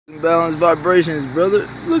Balanced vibrations, brother.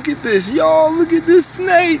 Look at this, y'all. Look at this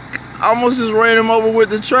snake. I almost just ran him over with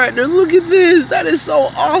the tractor. Look at this. That is so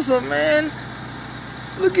awesome, man.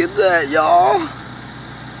 Look at that, y'all.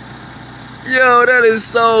 Yo, that is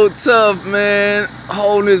so tough, man.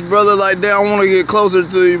 Holding this brother like that. I want to get closer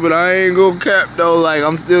to you, but I ain't gonna cap, though. Like,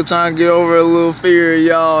 I'm still trying to get over a little fear of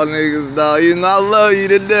y'all niggas, dog. You know, I love you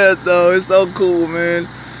to death, though. It's so cool, man.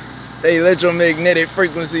 The electromagnetic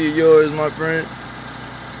frequency of yours, my friend.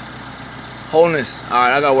 Wholeness.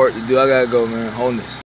 Alright, I got work to do. I gotta go, man. Wholeness.